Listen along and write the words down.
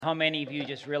How many of you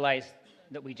just realized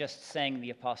that we just sang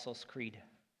the Apostles' Creed?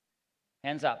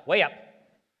 Hands up, way up.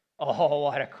 Oh,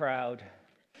 what a crowd.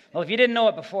 Well, if you didn't know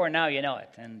it before, now you know it.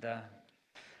 And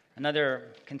another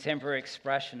contemporary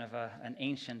expression of an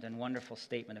ancient and wonderful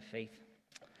statement of faith.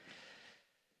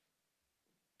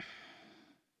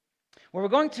 Well, we're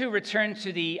going to return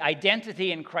to the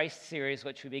Identity in Christ series,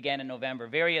 which we began in November.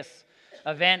 Various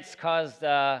events caused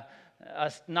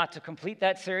us not to complete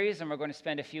that series, and we're going to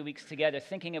spend a few weeks together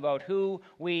thinking about who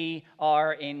we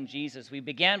are in Jesus. We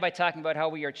began by talking about how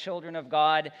we are children of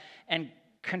God and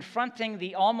confronting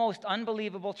the almost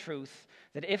unbelievable truth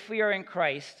that if we are in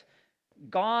Christ,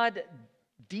 God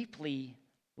deeply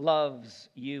loves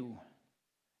you.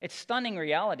 It's stunning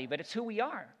reality, but it's who we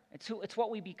are. It's what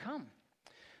we become.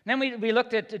 And then we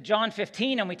looked at John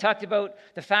 15, and we talked about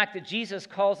the fact that Jesus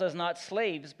calls us not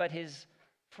slaves, but his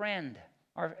friend,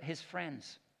 or his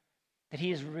friends. That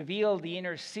he has revealed the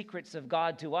inner secrets of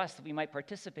God to us that we might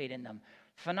participate in them.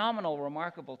 Phenomenal,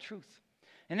 remarkable truth.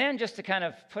 And then just to kind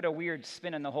of put a weird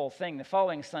spin on the whole thing, the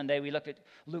following Sunday we looked at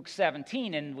Luke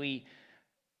 17, and we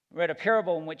read a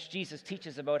parable in which Jesus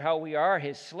teaches about how we are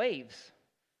his slaves,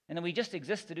 and that we just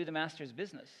exist to do the master's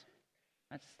business.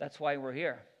 That's why we're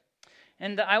here.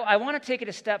 And I want to take it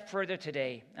a step further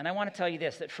today, and I want to tell you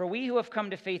this, that for we who have come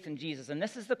to faith in Jesus, and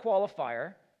this is the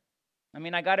qualifier,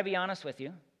 I got to be honest with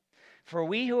you, for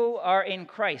we who are in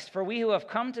Christ, for we who have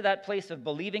come to that place of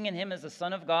believing in him as the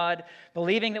Son of God,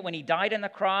 believing that when he died on the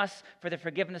cross for the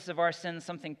forgiveness of our sins,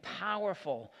 something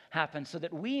powerful happened so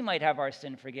that we might have our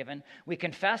sin forgiven. We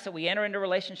confess that we enter into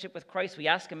relationship with Christ. We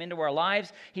ask him into our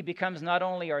lives. He becomes not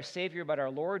only our Savior, but our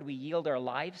Lord. We yield our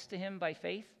lives to him by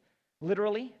faith,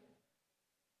 literally.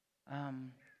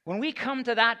 When we come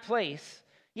to that place,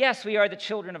 yes, we are the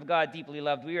children of God, deeply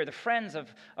loved. We are the friends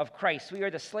of Christ. We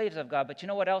are the slaves of God. But you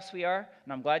know what else we are?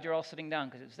 And I'm glad you're all sitting down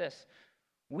because it's this.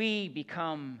 We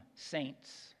become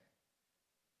saints.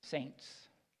 Saints.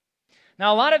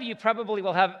 Now, a lot of you probably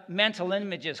will have mental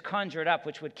images conjured up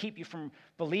which would keep you from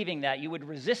believing that. You would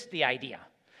resist the idea.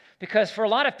 Because for a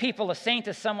lot of people, a saint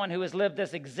is someone who has lived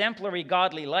this exemplary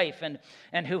godly life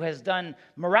and who has done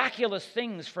miraculous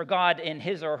things for God in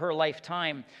his or her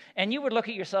lifetime. And you would look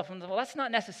at yourself and say, well, that's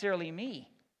not necessarily me.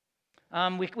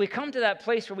 We come to that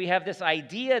place where we have this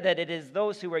idea that it is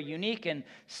those who are unique and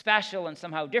special and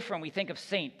somehow different. We think of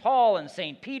St. Paul and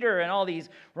St. Peter and all these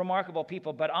remarkable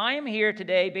people. But I am here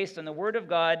today, based on the Word of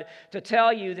God, to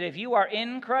tell you that if you are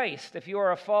in Christ, if you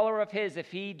are a follower of his,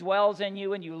 if he dwells in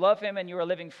you and you love him and you are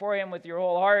living for him with your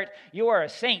whole heart, you are a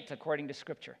saint according to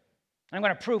Scripture. I'm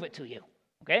going to prove it to you,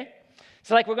 okay?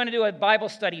 So we're going to do a Bible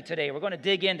study today. We're going to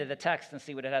dig into the text and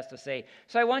see what it has to say.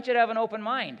 So I want you to have an open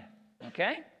mind,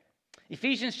 okay?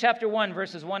 Ephesians chapter 1,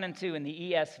 verses 1 and 2 in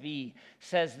the ESV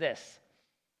says this,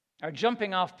 our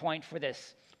jumping off point for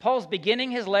this. Paul's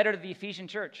beginning his letter to the Ephesian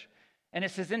church, and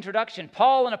it's his introduction.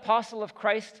 Paul, an apostle of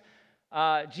Christ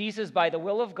Jesus by the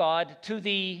will of God, to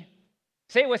the,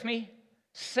 say it with me,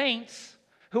 saints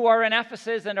who are in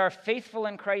Ephesus and are faithful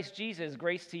in Christ Jesus.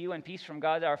 Grace to you and peace from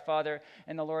God our Father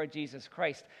and the Lord Jesus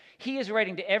Christ. He is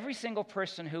writing to every single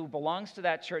person who belongs to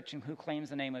that church and who claims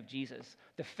the name of Jesus,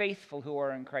 the faithful who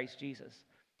are in Christ Jesus.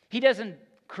 He doesn't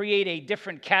create a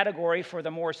different category for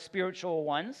the more spiritual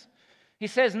ones. He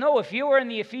says, no, if you are in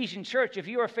the Ephesian church, if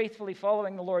you are faithfully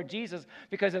following the Lord Jesus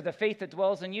because of the faith that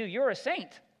dwells in you, you're a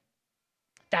saint.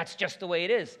 That's just the way it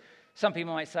is. Some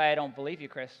people might say, I don't believe you,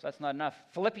 Chris. That's not enough.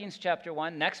 Philippians chapter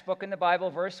 1, next book in the Bible,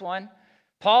 verse 1.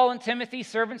 Paul and Timothy,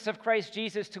 servants of Christ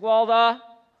Jesus, to all the,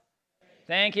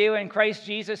 thank you, in Christ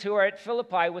Jesus, who are at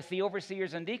Philippi with the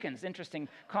overseers and deacons. Interesting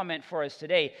comment for us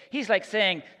today. He's like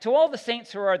saying, to all the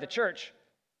saints who are the church,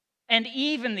 and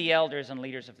even the elders and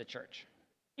leaders of the church,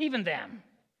 even them.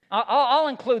 I'll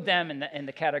include them in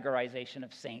the categorization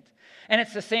of saint. And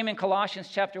it's the same in Colossians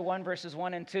chapter 1, verses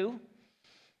 1 and 2.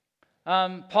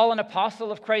 Paul, an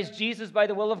apostle of Christ Jesus by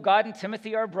the will of God, and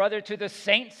Timothy, our brother, to the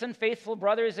saints and faithful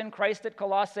brothers in Christ at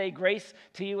Colossae, grace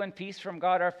to you and peace from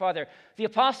God our Father. The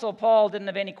apostle Paul didn't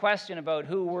have any question about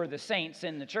who were the saints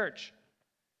in the church.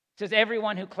 He says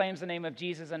everyone who claims the name of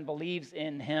Jesus and believes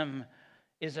in him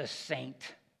is a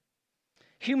saint.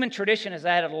 Human tradition has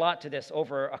added a lot to this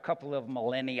over a couple of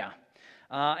millennia.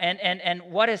 And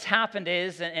what has happened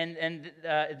is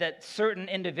that certain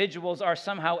individuals are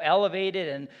somehow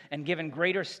elevated and given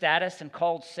greater status and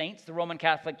called saints. The Roman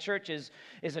Catholic Church is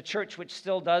a church which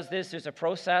still does this. There's a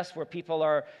process where people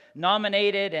are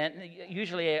nominated, and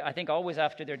usually, I think always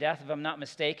after their death, if I'm not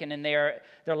mistaken, and their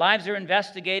lives are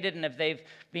investigated, and if they've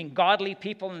been godly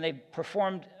people and they've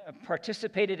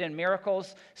participated in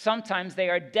miracles, sometimes they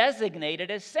are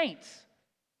designated as saints.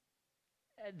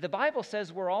 the Bible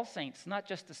says we're all saints, not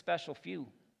just a special few.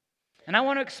 And I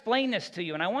want to explain this to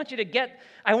you, and I want you to get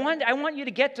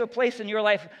to a place in your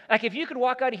life, like if you could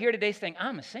walk out of here today saying,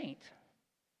 I'm a saint.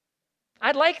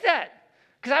 I'd like that,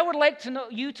 because I would like to know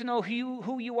you to know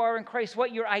who you are in Christ,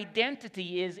 what your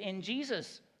identity is in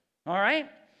Jesus. All right?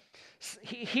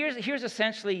 Here's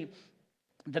essentially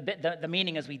the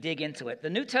meaning as we dig into it.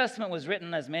 The New Testament was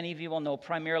written, as many of you will know,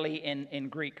 primarily in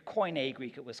Greek, Koine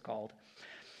Greek it was called.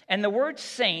 And the word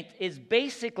saint is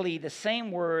basically the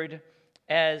same word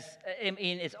as,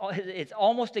 it's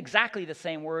almost exactly the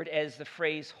same word as the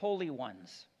phrase holy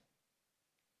ones.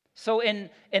 So in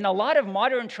a lot of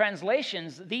modern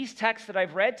translations, these texts that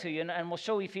I've read to you, and we'll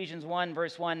show Ephesians 1,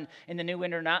 verse 1 in the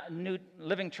New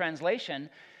Living Translation,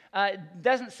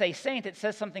 doesn't say saint, it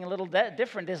says something a little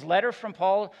different. This letter from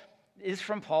Paul is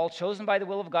from Paul, chosen by the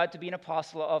will of God to be an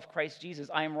apostle of Christ Jesus.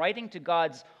 I am writing to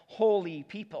God's holy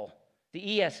people.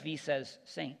 The ESV says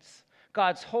saints.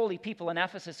 God's holy people in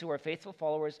Ephesus who are faithful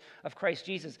followers of Christ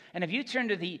Jesus. And if you turn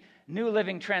to the New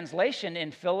Living Translation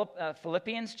in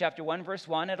Philippians chapter 1, verse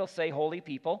 1, it'll say holy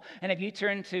people. And if you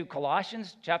turn to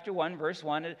Colossians chapter 1, verse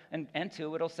 1 and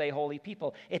 2, it'll say holy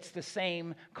people. It's the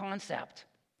same concept.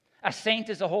 A saint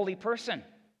is a holy person.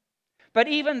 But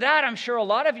even that, I'm sure a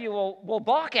lot of you will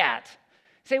balk at.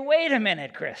 Say, wait a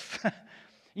minute, Chris.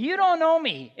 You don't know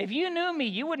me. If you knew me,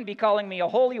 you wouldn't be calling me a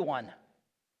holy one.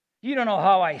 You don't know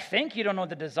how I think. You don't know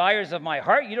the desires of my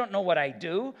heart. You don't know what I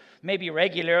do, maybe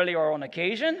regularly or on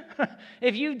occasion.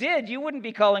 If you did, you wouldn't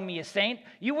be calling me a saint.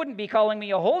 You wouldn't be calling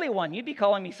me a holy one. You'd be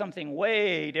calling me something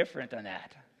way different than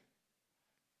that.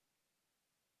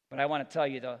 But I want to tell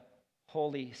you the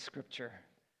Holy Scripture,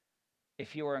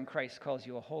 if you are in Christ, calls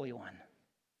you a holy one,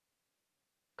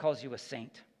 calls you a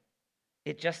saint.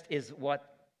 It just is what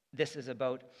this is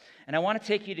about. And I want to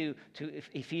take you to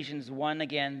Ephesians 1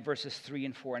 again, verses 3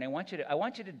 and 4. And I want you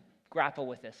to grapple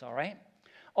with this, all right?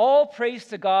 All praise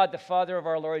to God, the Father of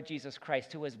our Lord Jesus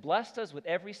Christ, who has blessed us with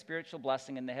every spiritual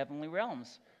blessing in the heavenly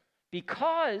realms,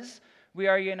 because we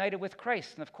are united with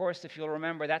Christ. And of course, if you'll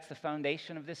remember, that's the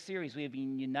foundation of this series. We have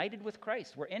been united with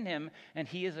Christ. We're in him, and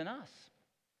he is in us.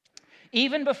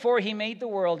 Even before he made the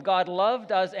world, God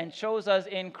loved us and chose us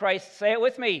in Christ. Say it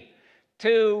with me.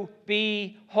 To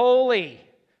be holy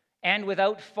and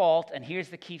without fault, and here's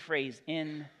the key phrase,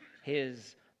 in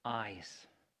his eyes.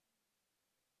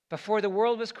 Before the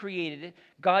world was created,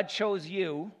 God chose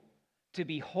you to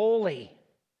be holy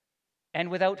and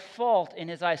without fault in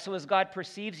his eyes. So as God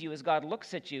perceives you, as God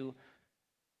looks at you,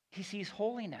 he sees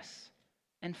holiness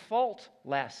and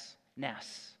faultlessness.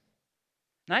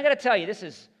 Now I got to tell you, this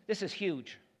is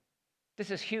huge. This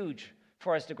is huge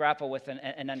for us to grapple with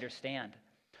and understand.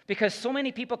 Because so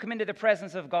many people come into the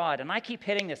presence of God, and I keep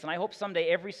hitting this, and I hope someday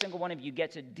every single one of you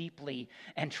gets it deeply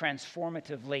and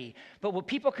transformatively. But when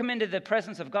people come into the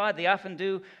presence of God, they often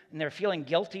do, and they're feeling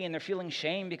guilty, and they're feeling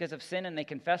shame because of sin, and they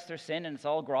confess their sin, and it's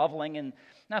all groveling. And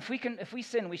now, if we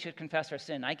sin, we should confess our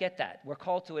sin. I get that. We're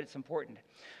called to it. It's important.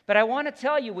 But I want to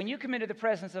tell you, when you come into the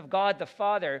presence of God, the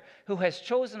Father, who has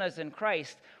chosen us in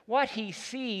Christ, what he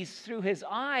sees through his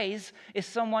eyes is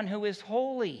someone who is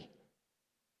holy.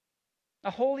 A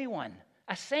holy one,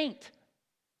 a saint,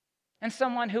 and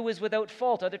someone who is without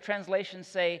fault. Other translations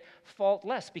say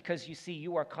faultless, because you see,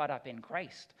 you are caught up in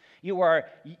Christ. You are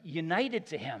united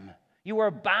to him. You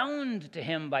are bound to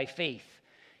him by faith.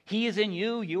 He is in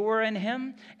you, you are in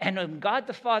him. And when God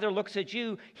the Father looks at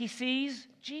you, he sees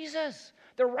Jesus,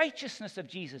 the righteousness of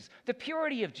Jesus, the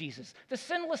purity of Jesus, the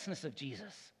sinlessness of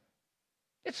Jesus.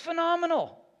 It's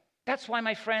phenomenal. That's why,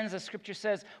 my friends, as Scripture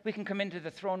says, we can come into the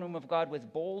throne room of God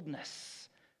with boldness,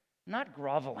 not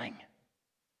groveling,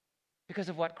 because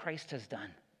of what Christ has done.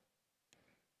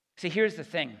 See, here's the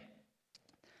thing.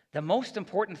 The most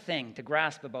important thing to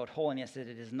grasp about holiness is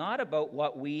it is not about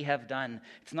what we have done.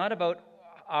 It's not about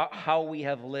how we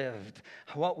have lived,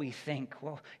 what we think,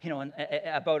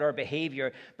 about our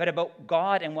behavior, but about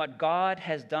God and what God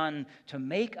has done to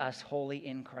make us holy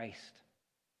in Christ.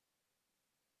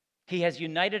 He has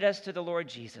united us to the Lord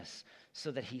Jesus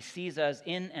so that he sees us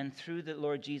in and through the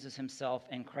Lord Jesus himself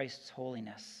and Christ's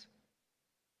holiness.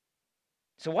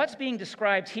 So what's being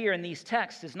described here in these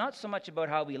texts is not so much about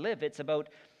how we live, it's about,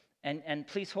 and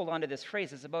please hold on to this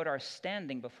phrase, it's about our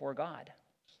standing before God.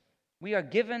 We are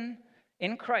given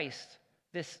in Christ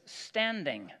this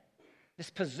standing,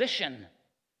 this position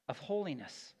of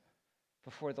holiness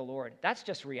before the Lord. That's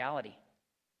just reality.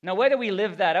 Now, whether we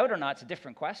live that out or not, it's a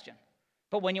different question.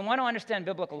 But when you want to understand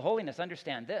biblical holiness,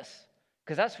 understand this,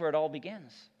 because that's where it all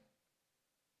begins.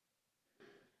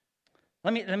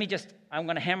 I'm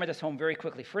going to hammer this home very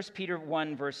quickly. 1 Peter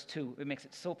 1, verse 2, it makes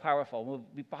it so powerful. We'll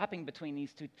be bopping between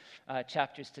these two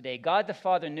chapters today. God the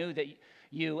Father knew that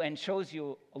you and chose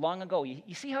you long ago.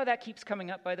 You see how that keeps coming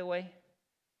up, by the way?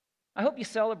 I hope you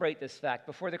celebrate this fact.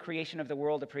 Before the creation of the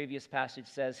world, the previous passage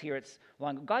says here it's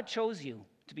long. God chose you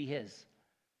to be his.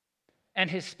 And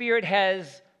his Spirit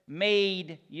has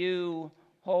made you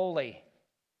holy.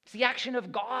 It's the action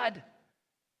of God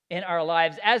in our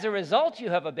lives. As a result, you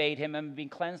have obeyed him and been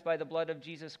cleansed by the blood of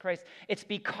Jesus Christ. It's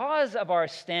because of our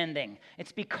standing.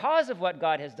 It's because of what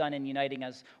God has done in uniting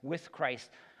us with Christ.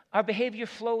 Our behavior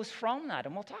flows from that,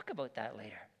 and we'll talk about that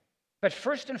later. But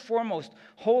first and foremost,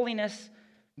 holiness,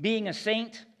 being a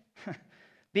saint,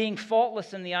 being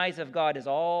faultless in the eyes of God is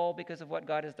all because of what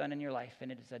God has done in your life,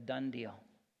 and it is a done deal.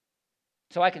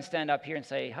 So I can stand up here and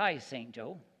say, hi, St.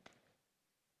 Joe.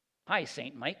 Hi,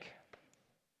 St. Mike.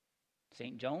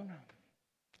 St. Joan.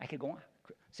 I could go on.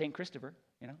 St. Christopher,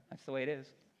 that's the way it is.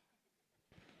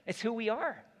 It's who we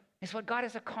are. It's what God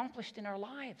has accomplished in our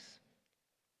lives.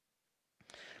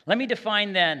 Let me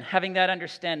define then, having that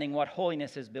understanding, what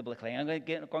holiness is biblically. I'm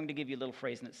going to give you a little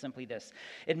phrase, and it's simply this.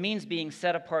 It means being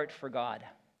set apart for God.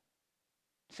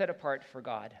 Set apart for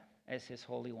God as his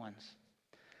holy ones.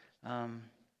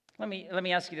 Let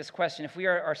me ask you this question. If we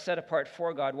are set apart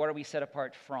for God, what are we set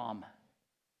apart from?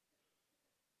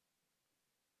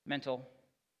 Mental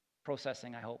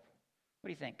processing, I hope. What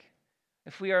do you think?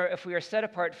 If we are set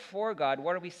apart for God,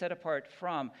 what are we set apart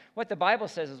from? What the Bible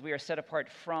says is we are set apart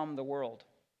from the world,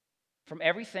 from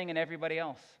everything and everybody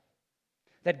else.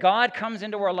 That God comes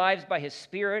into our lives by his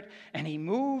Spirit, and he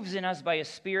moves in us by his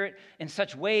Spirit in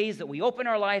such ways that we open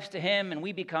our lives to him and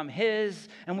we become his,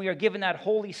 and we are given that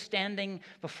holy standing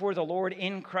before the Lord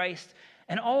in Christ.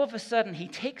 And all of a sudden, he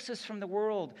takes us from the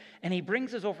world and he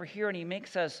brings us over here and he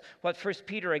makes us what 1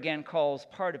 Peter again calls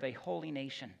part of a holy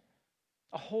nation,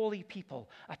 a holy people,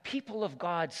 a people of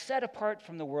God set apart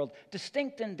from the world,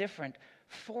 distinct and different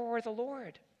for the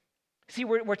Lord. See,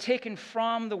 we're taken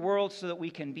from the world so that we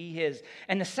can be his.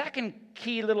 And the second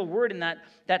key little word in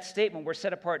that statement, we're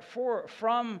set apart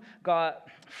from God,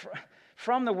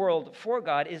 from the world for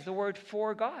God, is the word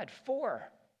for God. For.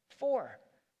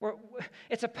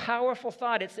 It's a powerful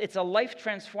thought. It's a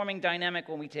life-transforming dynamic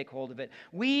when we take hold of it.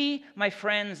 We, my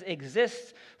friends,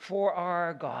 exist for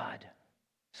our God.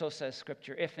 So says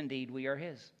Scripture, if indeed we are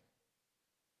his.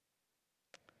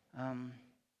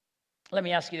 Let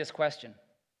me ask you this question.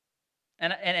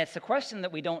 And it's a question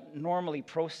that we don't normally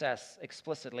process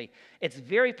explicitly. It's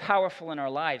very powerful in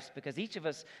our lives because each of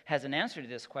us has an answer to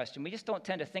this question. We just don't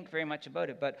tend to think very much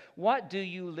about it. But what do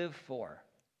you live for?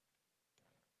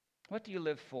 What do you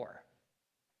live for?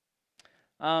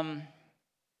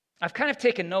 I've kind of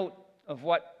taken note of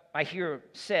what I hear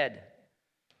said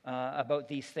about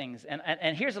these things.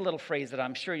 And here's a little phrase that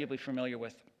I'm sure you'll be familiar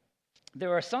with.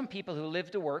 There are some people who live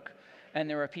to work, and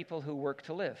there are people who work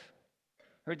to live.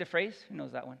 Heard the phrase? Who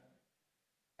knows that one?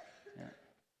 Yeah.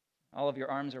 All of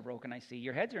your arms are broken, I see.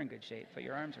 Your heads are in good shape, but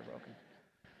your arms are broken.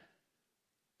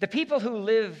 The people who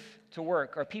live to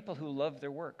work are people who love their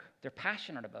work. They're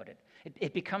passionate about it.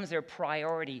 It becomes their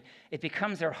priority. It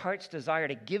becomes their heart's desire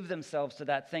to give themselves to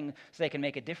that thing so they can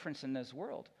make a difference in this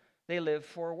world. They live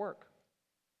for work.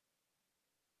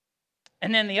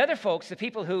 And then the other folks, the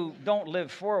people who don't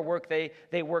live for work,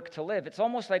 they work to live. It's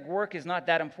almost like work is not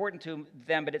that important to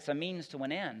them, but it's a means to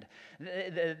an end.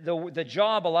 The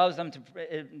job allows them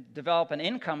to develop an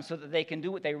income so that they can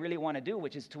do what they really want to do,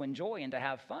 which is to enjoy and to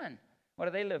have fun. What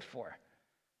do they live for?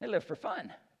 They live for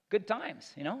fun, good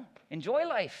times, enjoy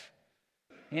life,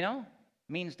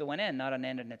 means to an end, not an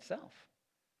end in itself.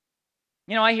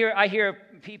 I hear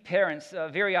parents,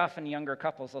 very often younger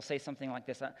couples, they'll say something like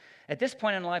this. At this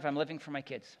point in life, I'm living for my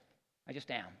kids. I just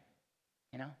am.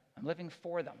 I'm living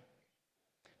for them.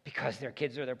 Because their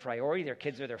kids are their priority, their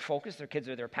kids are their focus, their kids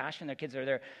are their passion,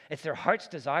 it's their heart's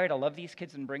desire to love these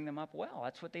kids and bring them up well.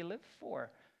 That's what they live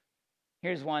for.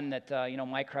 Here's one that,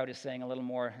 my crowd is saying a little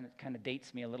more, and it kind of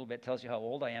dates me a little bit, tells you how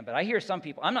old I am. But I hear some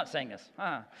people, I'm not saying this,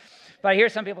 but I hear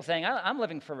some people saying, I'm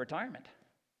living for retirement.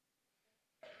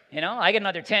 I get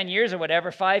another 10 years or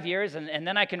whatever, 5 years, and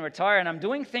then I can retire. And I'm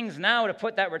doing things now to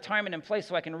put that retirement in place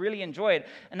so I can really enjoy it.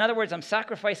 In other words, I'm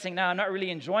sacrificing now. I'm not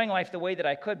really enjoying life the way that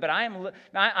I could, but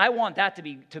I want that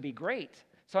to be great.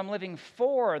 So I'm living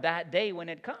for that day when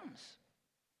it comes.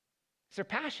 It's their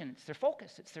passion. It's their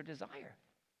focus. It's their desire.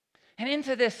 And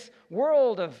into this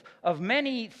world of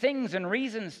many things and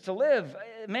reasons to live,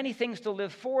 many things to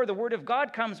live for, the Word of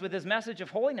God comes with his message of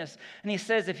holiness. And he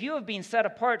says, if you have been set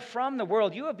apart from the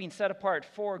world, you have been set apart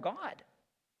for God.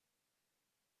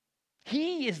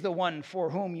 He is the one for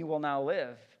whom you will now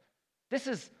live.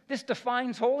 This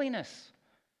defines holiness.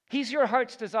 He's your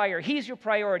heart's desire. He's your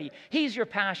priority. He's your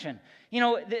passion.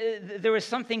 There is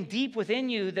something deep within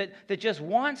you that just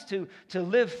wants to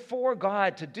live for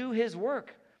God, to do His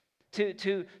work,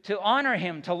 to honor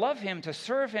Him, to love Him, to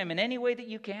serve Him in any way that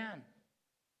you can.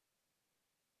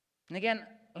 And again,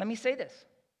 let me say this.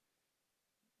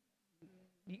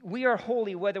 We are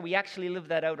holy whether we actually live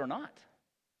that out or not.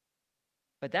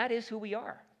 But that is who we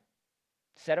are,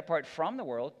 set apart from the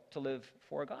world to live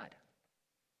for God.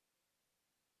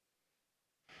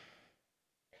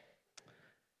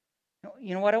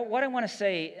 What I want to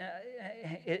say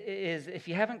is, if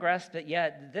you haven't grasped it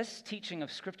yet, this teaching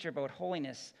of Scripture about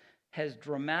holiness has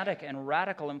dramatic and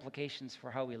radical implications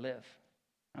for how we live.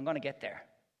 I'm going to get there.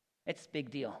 It's a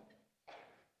big deal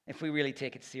if we really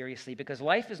take it seriously, because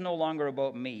life is no longer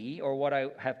about me or what I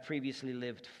have previously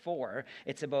lived for.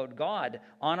 It's about God,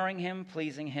 honoring Him,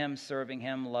 pleasing Him, serving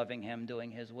Him, loving Him, doing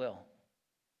His will.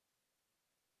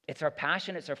 It's our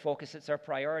passion, it's our focus, it's our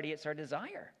priority, it's our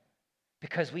desire.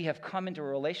 Because we have come into a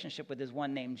relationship with this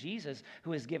one named Jesus,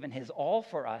 who has given His all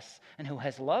for us and who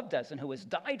has loved us and who has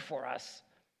died for us,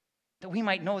 that we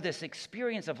might know this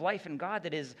experience of life in God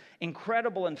that is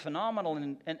incredible and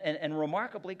phenomenal and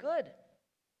remarkably good.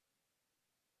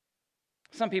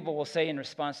 Some people will say in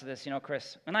response to this,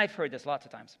 Chris, and I've heard this lots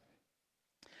of times,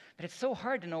 but it's so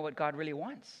hard to know what God really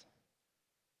wants.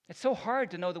 It's so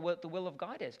hard to know what the will of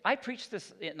God is. I preached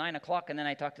this at 9 o'clock, and then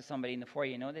I talked to somebody in the foyer.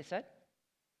 You know what they said?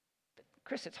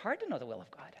 Chris, it's hard to know the will of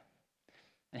God.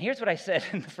 And here's what I said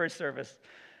in the first service,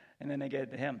 and then I get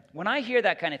it to him. When I hear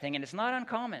that kind of thing, and it's not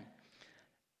uncommon,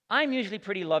 I'm usually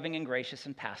pretty loving and gracious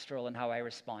and pastoral in how I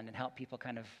respond and help people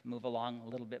kind of move along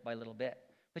little bit by little bit.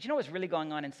 But you know what's really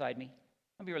going on inside me?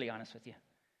 I'll be really honest with you.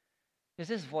 There's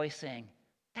this voice saying,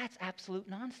 that's absolute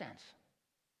nonsense.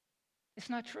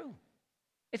 It's not true.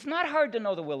 It's not hard to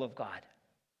know the will of God,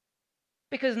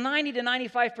 because 90 to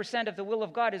 95% of the will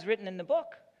of God is written in the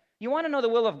book. You want to know the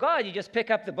will of God, you just pick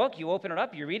up the book, you open it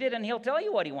up, you read it, and He'll tell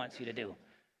you what He wants you to do.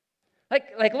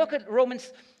 Like look at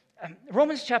Romans.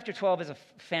 Romans chapter 12 is a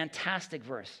fantastic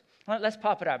verse. Let's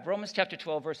pop it up. Romans chapter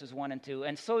 12, verses 1 and 2.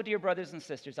 And so, dear brothers and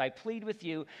sisters, I plead with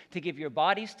you to give your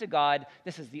bodies to God.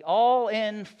 This is the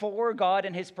all-in for God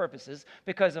and His purposes,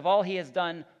 because of all He has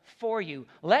done for you.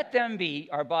 Let them be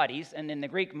our bodies, and in the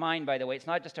Greek mind, by the way, it's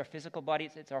not just our physical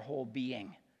bodies, it's our whole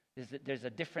being. There's a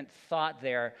different thought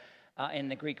there in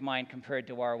the Greek mind compared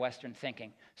to our Western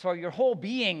thinking. So your whole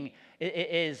being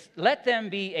is, let them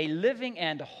be a living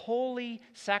and holy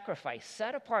sacrifice,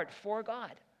 set apart for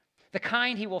God, the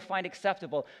kind He will find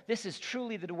acceptable. This is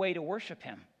truly the way to worship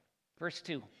Him. Verse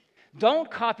 2. Don't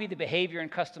copy the behavior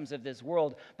and customs of this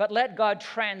world, but let God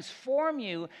transform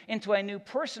you into a new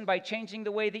person by changing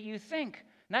the way that you think.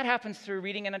 And that happens through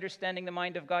reading and understanding the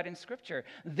mind of God in Scripture.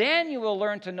 Then you will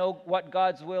learn to know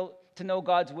God's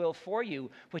will for you,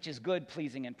 which is good,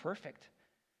 pleasing, and perfect.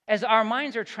 As our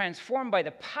minds are transformed by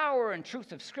the power and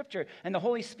truth of Scripture and the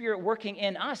Holy Spirit working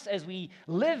in us as we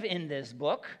live in this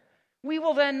book, we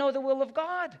will then know the will of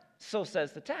God. So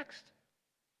says the text.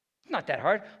 It's not that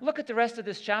hard. Look at the rest of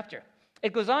this chapter.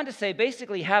 It goes on to say,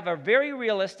 basically, have a very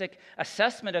realistic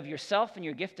assessment of yourself and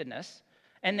your giftedness,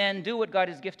 and then do what God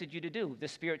has gifted you to do, the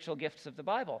spiritual gifts of the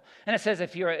Bible. And it says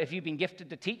if you've been gifted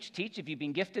to teach, teach. If you've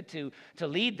been gifted to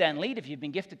lead, then lead. If you've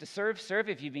been gifted to serve, serve.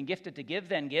 If you've been gifted to give,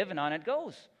 then give, and on it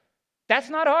goes. That's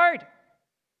not hard.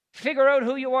 Figure out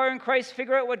who you are in Christ.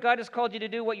 Figure out what God has called you to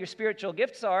do, what your spiritual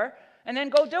gifts are, and then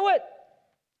go do it.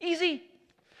 Easy.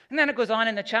 And then it goes on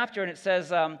in the chapter, and it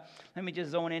says, let me just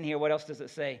zone in here. What else does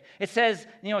it say? It says,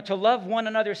 to love one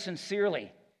another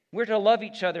sincerely. We're to love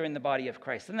each other in the body of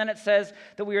Christ. And then it says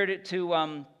that we are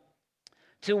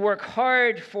to work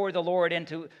hard for the Lord and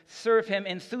to serve Him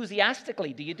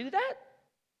enthusiastically. Do you do that?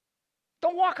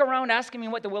 Don't walk around asking me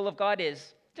what the will of God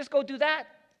is. Just go do that.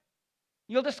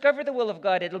 You'll discover the will of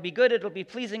God. It'll be good, it'll be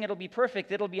pleasing, it'll be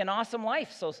perfect, it'll be an awesome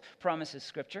life, so promises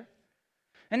Scripture.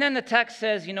 And then the text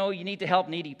says, you need to help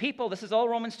needy people. This is all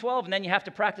Romans 12. And then you have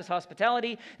to practice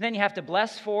hospitality. And then you have to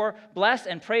bless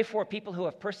and pray for people who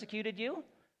have persecuted you.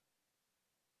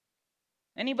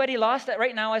 Anybody lost that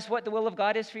right now as what the will of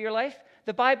God is for your life?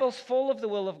 The Bible's full of the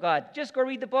will of God. Just go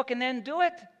read the book and then do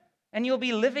it. And you'll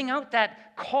be living out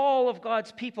that call of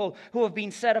God's people who have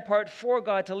been set apart for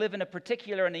God to live in a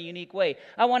particular and a unique way.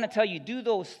 I want to tell you, do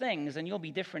those things and you'll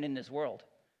be different in this world.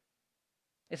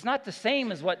 It's not the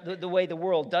same as the way the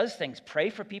world does things. Pray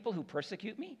for people who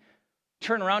persecute me.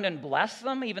 Turn around and bless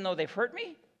them even though they've hurt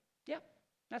me. Yeah,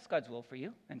 that's God's will for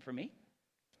you and for me.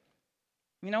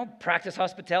 Practice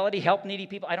hospitality, help needy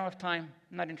people. I don't have time.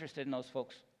 I'm not interested in those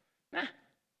folks. Nah.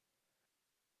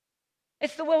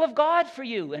 It's the will of God for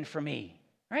you and for me,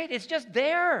 right? It's just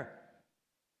there.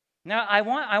 Now, I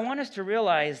want us to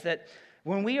realize that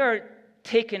when we are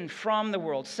taken from the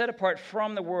world, set apart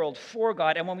from the world for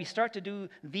God, and when we start to do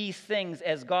these things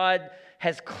as God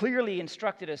has clearly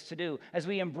instructed us to do, as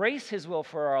we embrace His will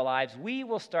for our lives, we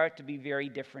will start to be very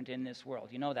different in this world.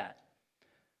 You know that.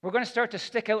 We're going to start to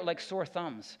stick out like sore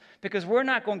thumbs because we're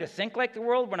not going to think like the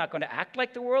world. We're not going to act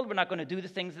like the world. We're not going to do the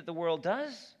things that the world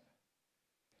does.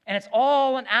 And it's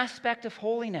all an aspect of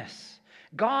holiness.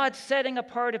 God setting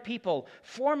apart a people,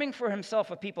 forming for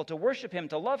Himself a people to worship Him,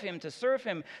 to love Him, to serve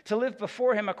Him, to live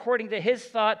before Him according to His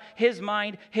thought, His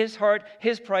mind, His heart,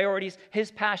 His priorities,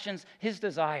 His passions, His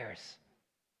desires.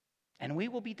 And we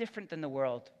will be different than the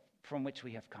world from which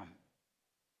we have come.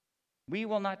 We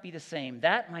will not be the same.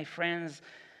 That, my friends,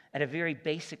 at a very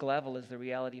basic level, is the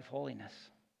reality of holiness.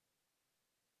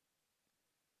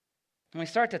 When we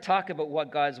start to talk about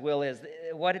what God's will is,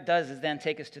 what it does is then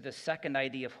take us to the second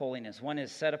idea of holiness. One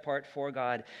is set apart for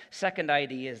God. Second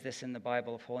idea is this in the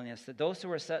Bible of holiness, that those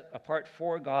who are set apart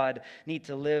for God need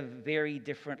to live very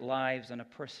different lives on a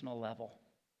personal level.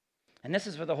 And this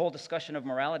is where the whole discussion of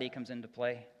morality comes into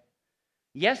play.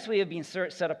 Yes, we have been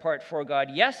set apart for God.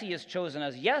 Yes, He has chosen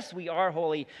us. Yes, we are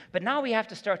holy. But now we have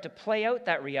to start to play out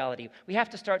that reality. We have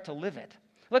to start to live it.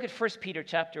 Look at 1 Peter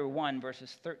chapter 1,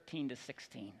 verses 13 to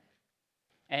 16.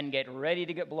 And get ready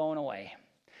to get blown away.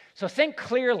 So think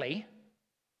clearly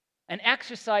and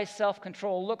exercise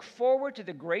self-control. Look forward to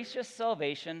the gracious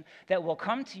salvation that will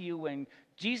come to you when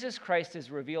Jesus Christ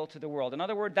is revealed to the world. In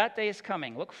other words, that day is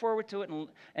coming. Look forward to it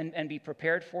and be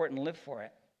prepared for it and live for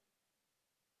it.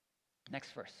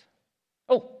 Next verse.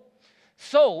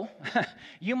 So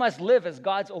you must live as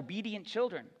God's obedient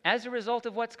children. As a result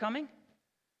of what's coming?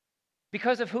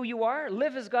 Because of who you are,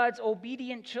 live as God's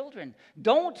obedient children.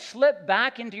 Don't slip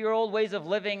back into your old ways of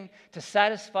living to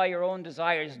satisfy your own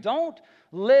desires. Don't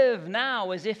live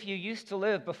now as if you used to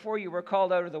live before you were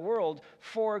called out of the world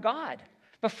for God.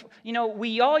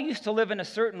 We all used to live in a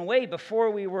certain way before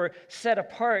we were set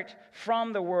apart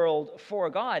from the world for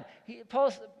God.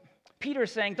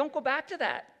 Peter's saying, don't go back to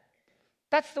that.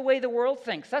 That's the way the world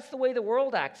thinks. That's the way the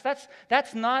world acts.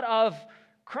 That's not of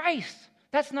Christ.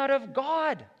 That's not of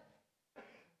God.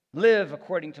 Live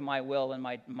according to my will and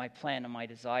my plan and my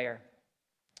desire.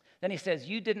 Then he says,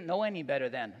 you didn't know any better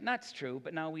then. And that's true,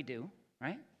 but now we do,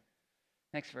 right?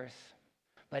 Next verse.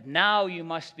 But now you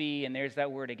must be, and there's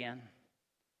that word again,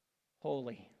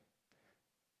 holy.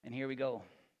 And here we go.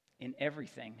 In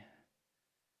everything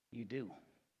you do.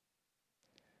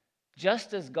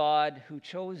 Just as God who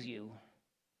chose you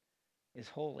is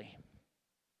holy.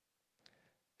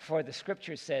 For the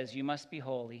scripture says you must be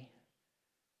holy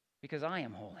because I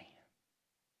am holy.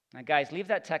 Now, guys, leave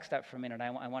that text up for a minute.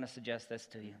 I want to suggest this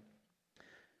to you.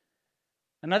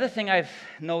 Another thing I've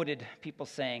noted people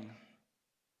saying,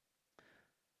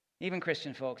 even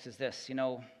Christian folks, is this.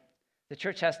 The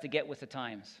church has to get with the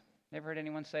times. Ever heard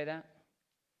anyone say that?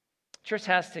 Church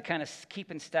has to kind of keep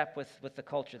in step with the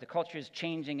culture. The culture is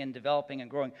changing and developing and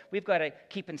growing. We've got to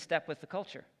keep in step with the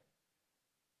culture.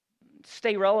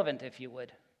 Stay relevant, if you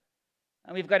would.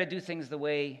 And we've got to do things the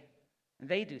way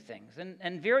they do things.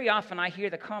 And very often I hear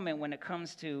the comment when it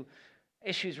comes to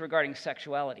issues regarding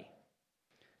sexuality.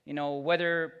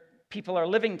 Whether people are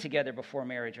living together before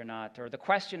marriage or not, or the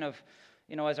question of,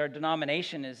 as our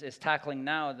denomination is tackling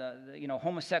now, the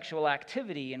homosexual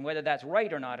activity and whether that's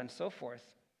right or not and so forth.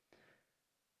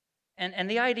 And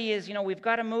the idea is, we've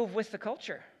got to move with the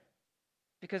culture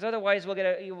because otherwise we'll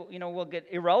get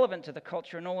irrelevant to the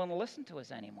culture and no one will listen to us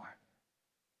anymore.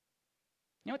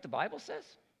 You know what the Bible says?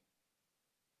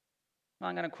 Well,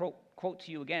 I'm going to quote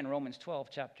to you again, Romans 12,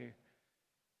 chapter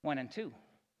 1 and 2.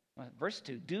 Verse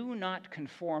 2, do not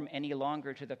conform any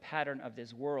longer to the pattern of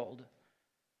this world,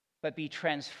 but be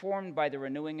transformed by the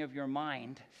renewing of your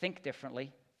mind. Think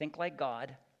differently, think like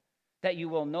God, that you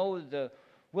will know the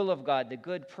will of God, the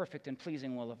good, perfect, and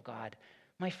pleasing will of God.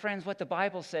 My friends, what the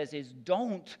Bible says is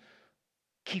don't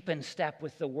keep in step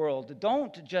with the world.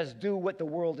 Don't just do what the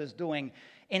world is doing.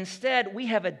 Instead, we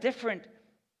have a different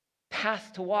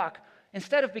path to walk.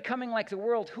 Instead of becoming like the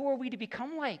world, who are we to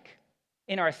become like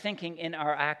in our thinking, in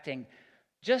our acting?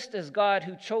 Just as God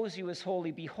who chose you is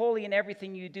holy, be holy in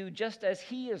everything you do, just as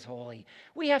He is holy.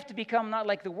 We have to become not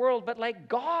like the world, but like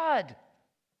God.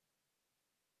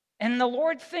 And the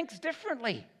Lord thinks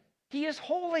differently. He is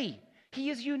holy.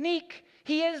 He is unique.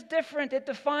 He is different. It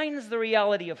defines the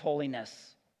reality of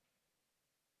holiness.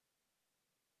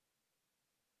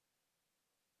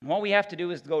 And what we have to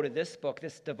do is go to this book,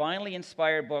 this divinely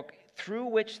inspired book, through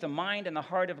which the mind and the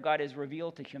heart of God is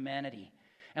revealed to humanity.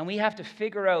 And we have to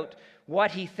figure out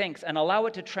what he thinks and allow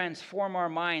it to transform our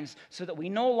minds so that we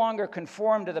no longer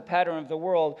conform to the pattern of the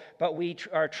world, but we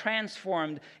are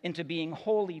transformed into being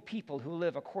holy people who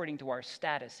live according to our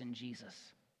status in Jesus,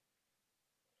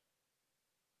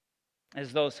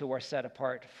 as those who are set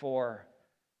apart for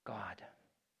God.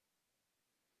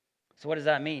 So what does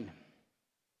that mean?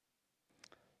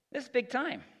 This is big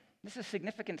time. This is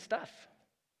significant stuff.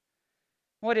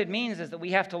 What it means is that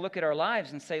we have to look at our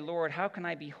lives and say, Lord, how can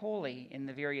I be holy in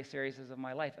the various areas of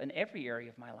my life, in every area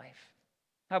of my life?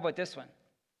 How about this one?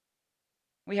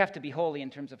 We have to be holy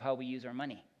in terms of how we use our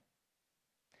money.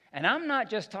 And I'm not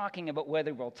just talking about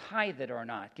whether we'll tithe it or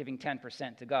not, giving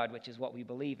 10% to God, which is what we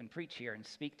believe and preach here and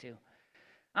speak to.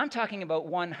 I'm talking about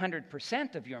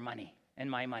 100% of your money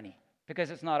and my money, because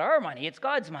it's not our money, it's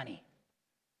God's money.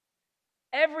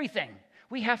 Everything.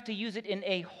 We have to use it in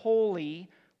a holy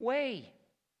way,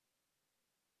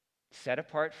 set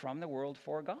apart from the world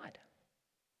for God.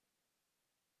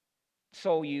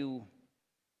 So you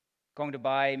going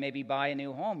to maybe buy a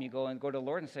new home, you go to the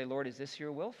Lord and say, Lord, is this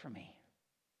your will for me?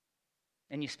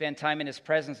 And you spend time in his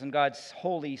presence, and God's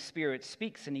Holy Spirit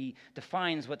speaks, and he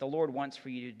defines what the Lord wants for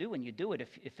you to do, and you do it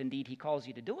if indeed he calls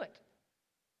you to do it.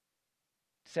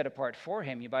 Set apart for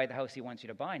him, you buy the house he wants you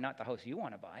to buy, not the house you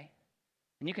want to buy.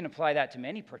 And you can apply that to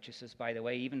many purchases, by the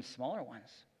way, even smaller ones.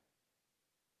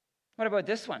 What about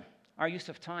this one? Our use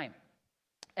of time.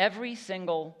 Every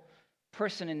single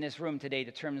person in this room today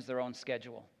determines their own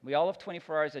schedule. We all have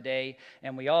 24 hours a day,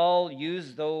 and we all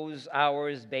use those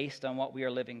hours based on what we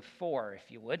are living for, if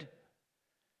you would.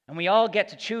 And we all get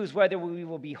to choose whether we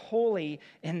will be holy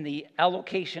in the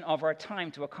allocation of our time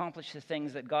to accomplish the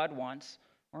things that God wants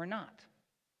or not.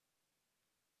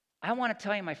 I want to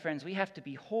tell you, my friends, we have to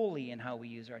be holy in how we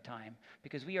use our time,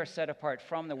 because we are set apart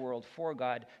from the world for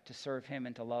God to serve him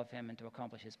and to love him and to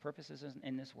accomplish his purposes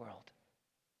in this world.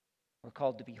 We're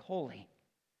called to be holy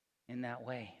in that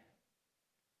way.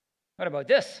 What about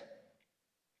this?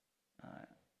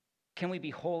 Can we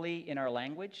be holy in our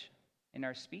language, in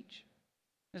our speech?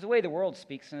 There's the way the world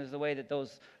speaks, and there's the way that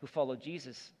those who follow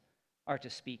Jesus are to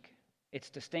speak.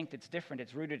 It's distinct, it's different,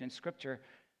 it's rooted in Scripture.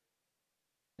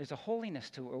 There's a holiness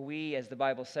to it where we, as the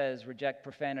Bible says, reject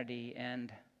profanity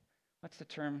and, what's the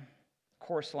term?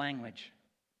 Coarse language.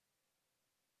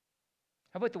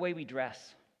 How about the way we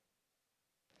dress?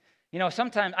 You know,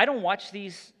 sometimes, I don't watch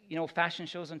these, fashion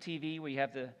shows on TV where you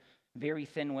have the very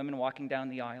thin women walking down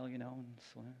the aisle, and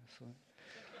so.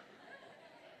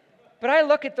 But I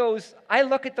look at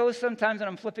those sometimes when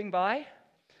I'm flipping by,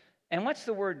 and what's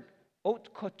the word?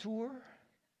 Haute couture?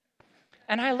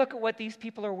 And I look at what these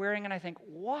people are wearing and I think,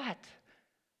 what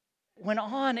went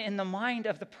on in the mind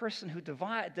of the person who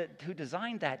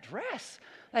designed that dress?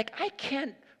 Like, I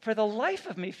can't, for the life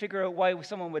of me, figure out why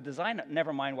someone would design it,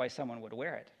 never mind why someone would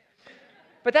wear it.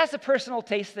 But that's a personal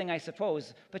taste thing, I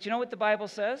suppose. But you know what the Bible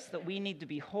says? That we need to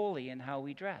be holy in how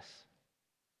we dress.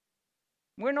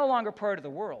 We're no longer part of the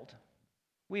world.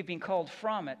 We've been called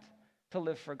from it to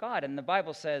live for God. And the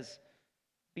Bible says,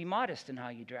 be modest in how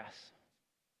you dress.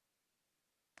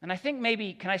 And I think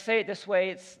maybe, can I say it this way?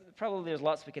 It's probably, there's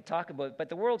lots we could talk about, but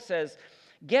the world says,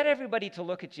 get everybody to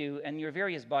look at you and your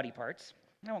various body parts.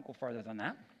 I won't go farther than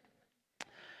that.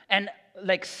 And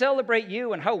celebrate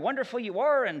you and how wonderful you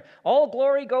are, and all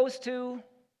glory goes to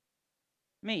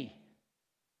me.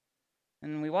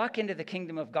 And we walk into the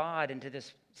kingdom of God, into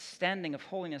this standing of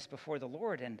holiness before the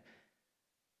Lord, and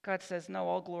God says, no,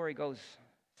 all glory goes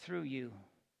through you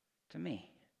to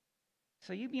me.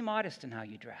 So you be modest in how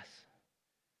you dress.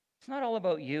 It's not all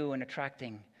about you and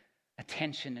attracting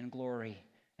attention and glory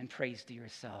and praise to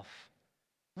yourself.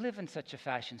 Live in such a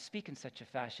fashion, speak in such a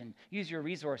fashion, use your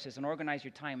resources and organize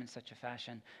your time in such a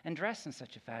fashion, and dress in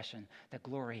such a fashion that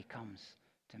glory comes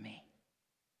to me.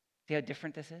 See how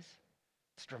different this is?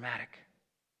 It's dramatic.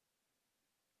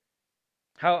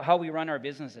 How we run our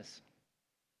businesses.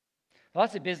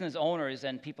 Lots of business owners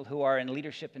and people who are in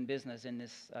leadership in business in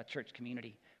this church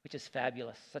community, which is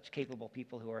fabulous. Such capable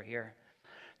people who are here.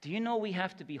 Do you know we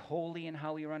have to be holy in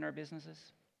how we run our businesses?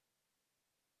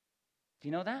 Do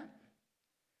you know that?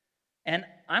 And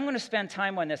I'm going to spend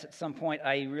time on this at some point,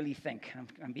 I really think.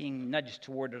 I'm being nudged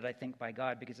toward it, I think, by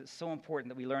God, because it's so important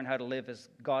that we learn how to live as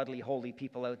godly, holy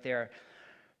people out there.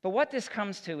 But what this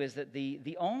comes to is that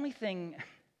the only thing,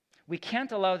 we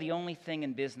can't allow the only thing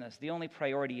in business, the only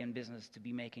priority in business to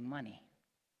be making money.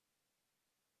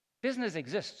 Business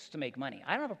exists to make money.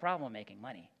 I don't have a problem making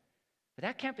money. But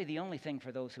that can't be the only thing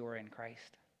for those who are in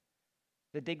Christ.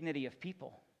 The dignity of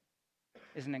people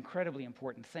is an incredibly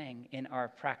important thing in our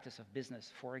practice of business,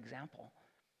 for example.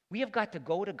 We have got to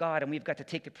go to God, and we've got to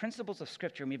take the principles of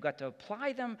Scripture, and we've got to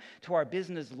apply them to our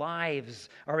business lives,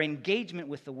 our engagement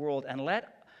with the world, and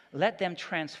let them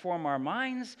transform our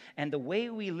minds and the way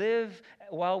we live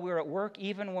while we're at work,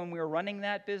 even when we're running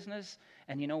that business.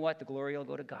 And you know what? The glory will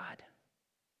go to God.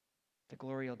 The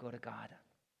glory will go to God.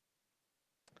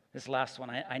 This last one,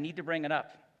 I need to bring it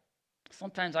up.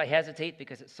 Sometimes I hesitate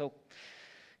because it's so,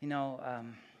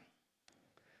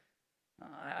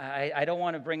 I don't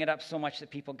want to bring it up so much that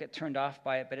people get turned off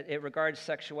by it, but it regards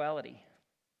sexuality.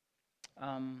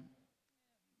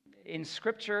 In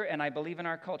Scripture, and I believe in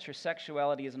our culture,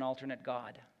 sexuality is an alternate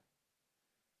God.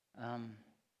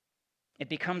 It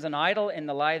becomes an idol in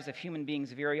the lives of human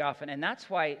beings very often, and that's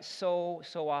why so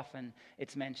often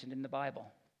it's mentioned in the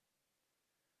Bible.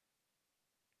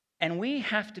 And we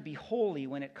have to be holy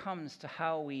when it comes to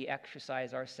how we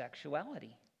exercise our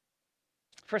sexuality.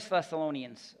 1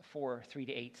 Thessalonians 4,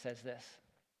 3-8 says this.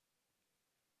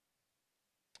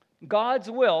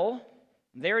 God's will,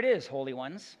 there it is, holy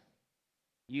ones,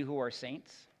 you who are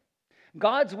saints.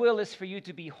 God's will is for you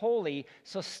to be holy,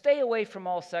 so stay away from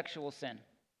all sexual sin.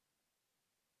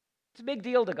 It's a big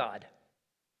deal to God.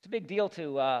 It's a big deal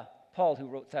to Paul, who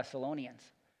wrote Thessalonians.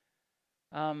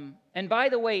 And by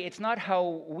the way, it's not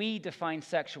how we define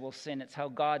sexual sin, it's how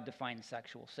God defines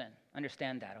sexual sin.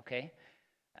 Understand that, okay?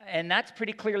 And that's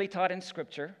pretty clearly taught in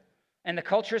Scripture. And the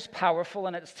culture is powerful,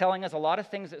 and it's telling us a lot of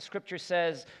things that Scripture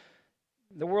says.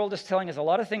 The world is telling us a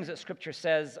lot of things that Scripture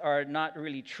says are not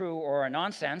really true or are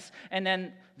nonsense. And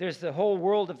then there's the whole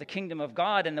world of the kingdom of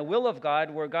God and the will of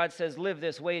God, where God says, live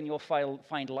this way and you'll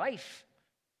find life.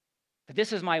 But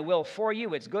this is my will for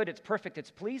you. It's good, it's perfect,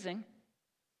 it's pleasing.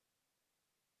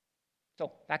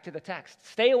 So, back to the text.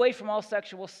 Stay away from all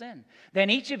sexual sin.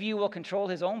 Then each of you will control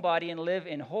his own body and live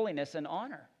in holiness and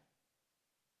honor.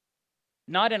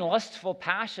 Not in lustful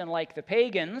passion like the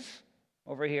pagans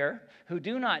over here who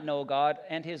do not know God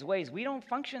and his ways. We don't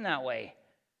function that way.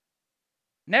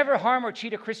 Never harm or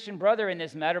cheat a Christian brother in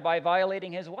this matter by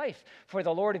violating his wife, for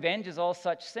the Lord avenges all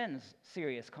such sins.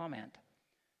 Serious comment.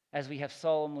 As we have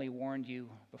solemnly warned you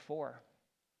before.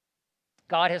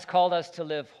 God has called us to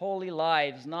live holy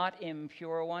lives, not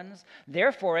impure ones.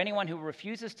 Therefore, anyone who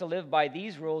refuses to live by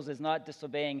these rules is not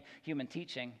disobeying human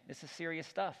teaching. This is serious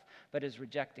stuff, but is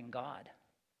rejecting God.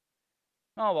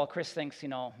 Oh, well, Chris thinks,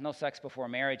 no sex before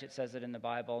marriage. It says it in the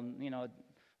Bible.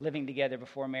 Living together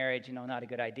before marriage, not a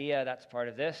good idea. That's part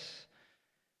of this.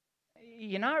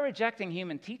 You're not rejecting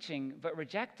human teaching, but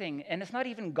rejecting, and it's not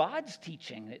even God's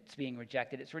teaching that's being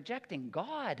rejected. It's rejecting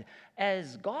God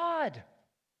as God,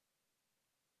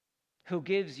 who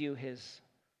gives you his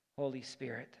Holy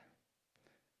Spirit.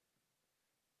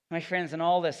 My friends, in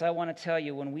all this, I want to tell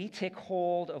you, when we take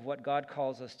hold of what God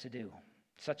calls us to do,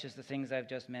 such as the things I've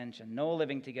just mentioned, no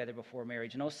living together before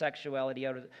marriage, no sexuality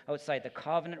outside the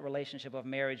covenant relationship of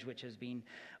marriage, which has been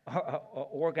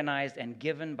organized and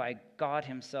given by God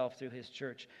himself through his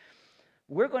church,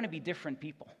 we're going to be different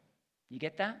people. You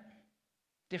get that?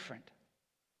 Different.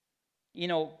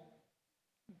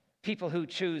 People who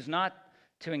choose not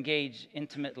to engage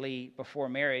intimately before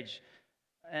marriage,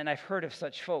 and I've heard of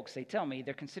such folks, they tell me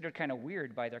they're considered kind of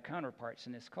weird by their counterparts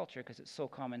in this culture because it's so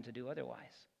common to do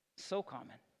otherwise. So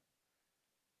common.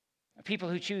 People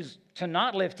who choose to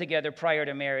not live together prior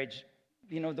to marriage,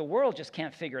 the world just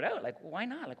can't figure it out. Like, why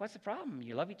not? Like, what's the problem?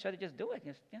 You love each other, just do it.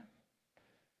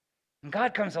 And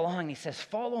God comes along and he says,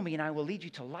 follow me and I will lead you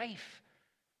to life.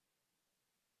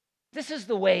 This is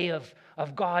the way of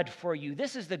God for you.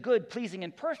 This is the good, pleasing,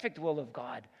 and perfect will of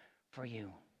God for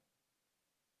you.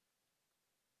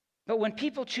 But when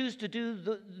people choose to do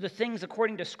the things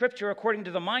according to Scripture, according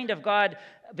to the mind of God,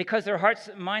 because their hearts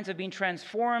and minds have been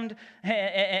transformed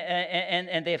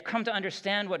and they have come to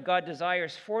understand what God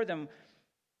desires for them,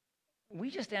 we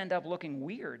just end up looking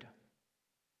weird.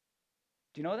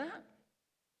 Do you know that?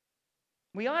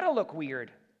 We ought to look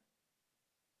weird.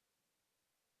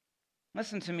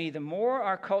 Listen to me, the more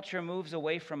our culture moves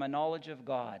away from a knowledge of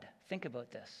God, think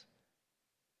about this.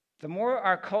 The more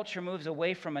our culture moves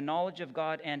away from a knowledge of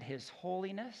God and his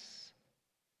holiness,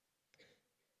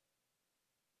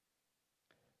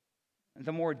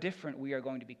 the more different we are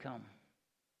going to become.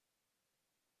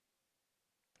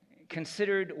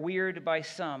 Considered weird by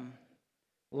some,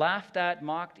 laughed at,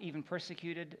 mocked, even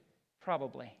persecuted,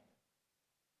 probably.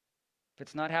 If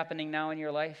it's not happening now in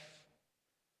your life,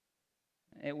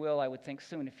 it will, I would think,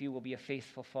 soon if you will be a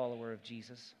faithful follower of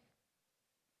Jesus.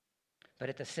 But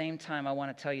at the same time, I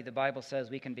want to tell you, the Bible says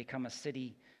we can become a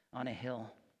city on a hill.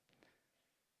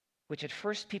 which at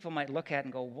first people might look at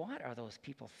and go, what are those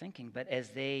people thinking? But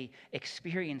as they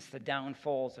experience the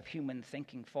downfalls of human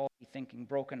thinking, faulty thinking,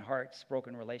 broken hearts,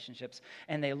 broken relationships,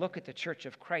 and they look at the church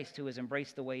of Christ who has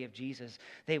embraced the way of Jesus,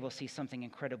 they will see something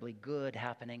incredibly good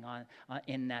happening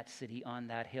in that city, on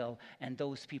that hill, and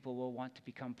those people will want to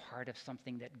become part of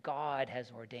something that God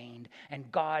has ordained and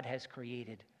God has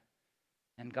created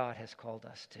and God has called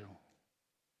us to.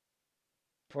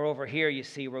 For over here, you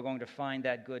see, we're going to find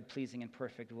that good, pleasing, and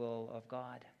perfect will of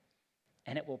God.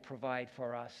 And it will provide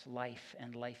for us life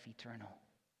and life eternal.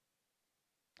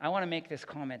 I want to make this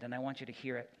comment, and I want you to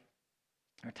hear it.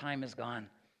 Our time is gone.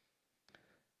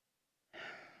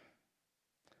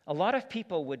 A lot of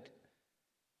people would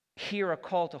hear a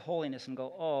call to holiness and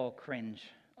go, oh, cringe.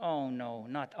 Oh, no,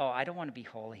 I don't want to be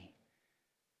holy.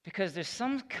 Because there's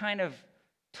some kind of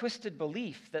twisted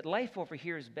belief that life over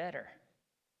here is better.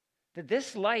 That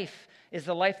this life is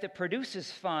the life that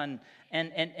produces fun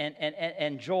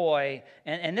and joy,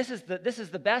 and this is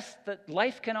the best that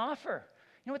life can offer.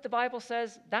 You know what the Bible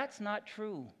says? That's not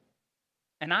true.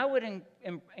 And I would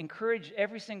encourage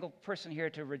every single person here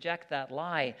to reject that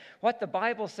lie. What the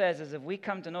Bible says is if we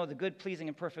come to know the good, pleasing,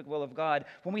 and perfect will of God,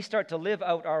 when we start to live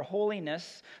out our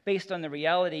holiness based on the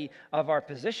reality of our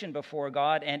position before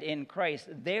God and in Christ,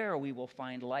 there we will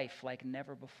find life like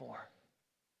never before.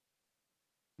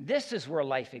 This is where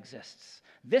life exists.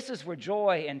 This is where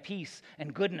joy and peace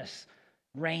and goodness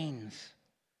reigns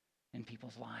in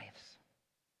people's lives.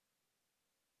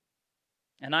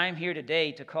 And I'm here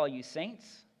today to call you saints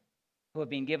who have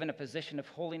been given a position of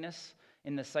holiness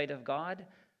in the sight of God,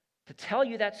 to tell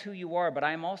you that's who you are, but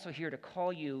I'm also here to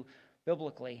call you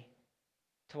biblically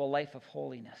to a life of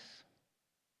holiness.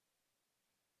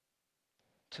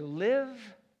 To live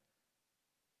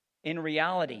in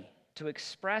reality, to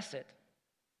express it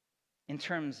in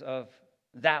terms of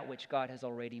that which God has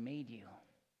already made you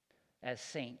as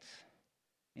saints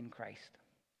in Christ.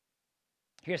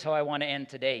 Here's how I want to end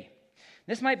today.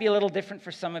 This might be a little different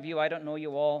for some of you. I don't know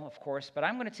you all, of course, but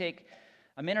I'm going to take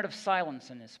a minute of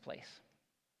silence in this place.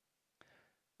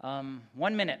 1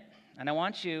 minute. And I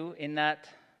want you in that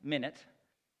minute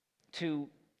to,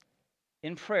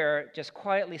 in prayer, just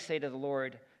quietly say to the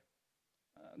Lord,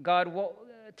 God,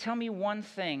 tell me one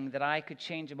thing that I could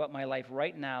change about my life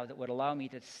right now that would allow me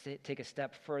to take a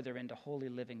step further into holy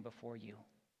living before you.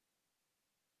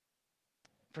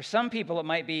 For some people, it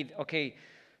might be, okay,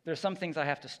 there's some things I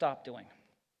have to stop doing.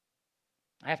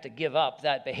 I have to give up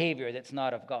that behavior that's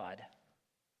not of God.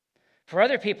 For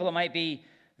other people, it might be,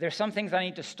 there's some things I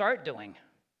need to start doing.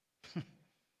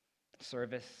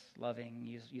 Service, loving,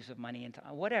 use of money, and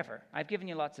time, whatever. I've given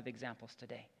you lots of examples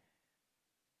today.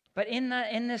 But in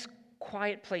this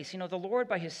quiet place, the Lord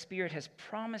by His Spirit has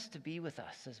promised to be with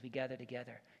us as we gather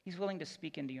together. He's willing to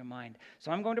speak into your mind.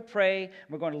 So I'm going to pray.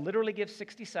 We're going to literally give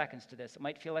 60 seconds to this. It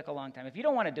might feel like a long time. If you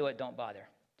don't want to do it, don't bother.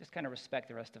 Just kind of respect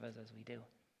the rest of us as we do.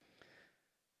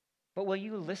 But will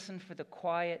you listen for the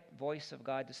quiet voice of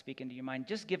God to speak into your mind?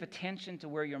 Just give attention to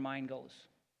where your mind goes.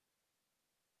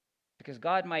 Because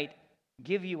God might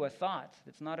give you a thought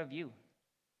that's not of you.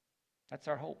 That's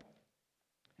our hope.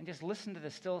 And just listen to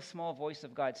the still small voice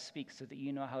of God speak so that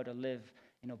you know how to live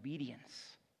in obedience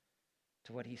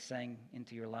to what He's saying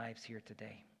into your lives here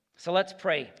today. So let's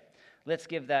pray. Let's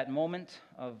give that moment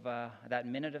of that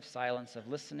minute of silence, of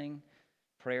listening,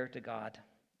 prayer to God,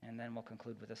 and then we'll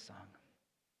conclude with a song.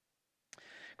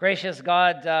 Gracious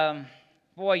God,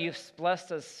 boy, you've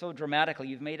blessed us so dramatically.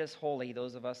 You've made us holy,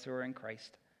 those of us who are in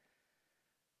Christ.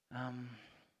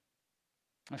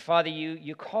 Father,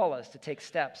 you call us to take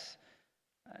steps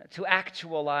to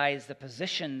actualize the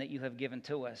position that you have given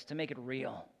to us, to make it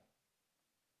real.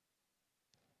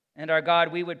 And our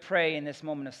God, we would pray in this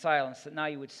moment of silence that now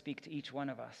you would speak to each one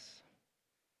of us.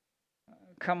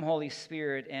 Come, Holy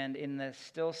Spirit, and in the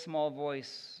still small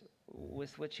voice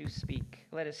with which you speak,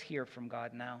 let us hear from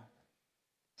God now,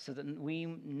 so that we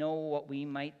know what we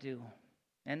might do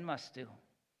and must do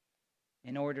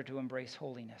in order to embrace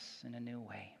holiness in a new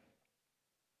way.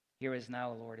 Hear us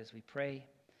now, Lord, as we pray,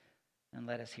 and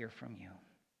let us hear from you.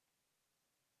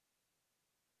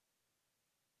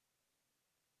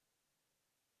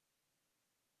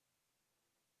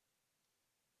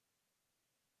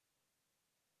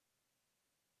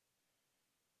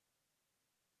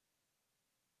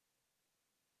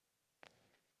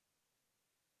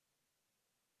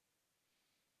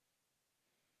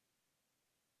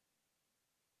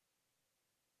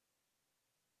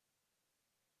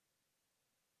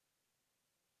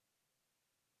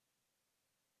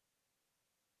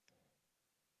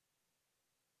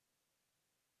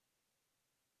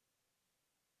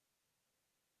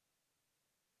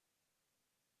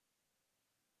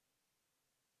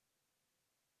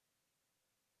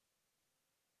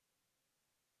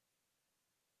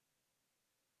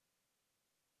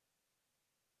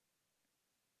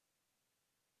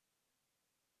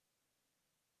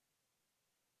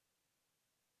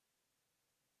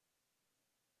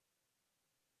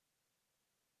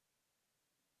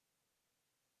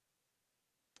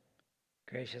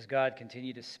 Gracious God,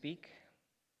 continue to speak.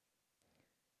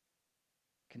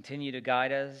 Continue to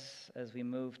guide us as we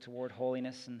move toward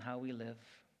holiness and how we live.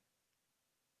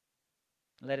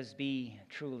 Let us be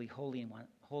truly holy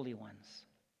ones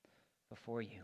before you.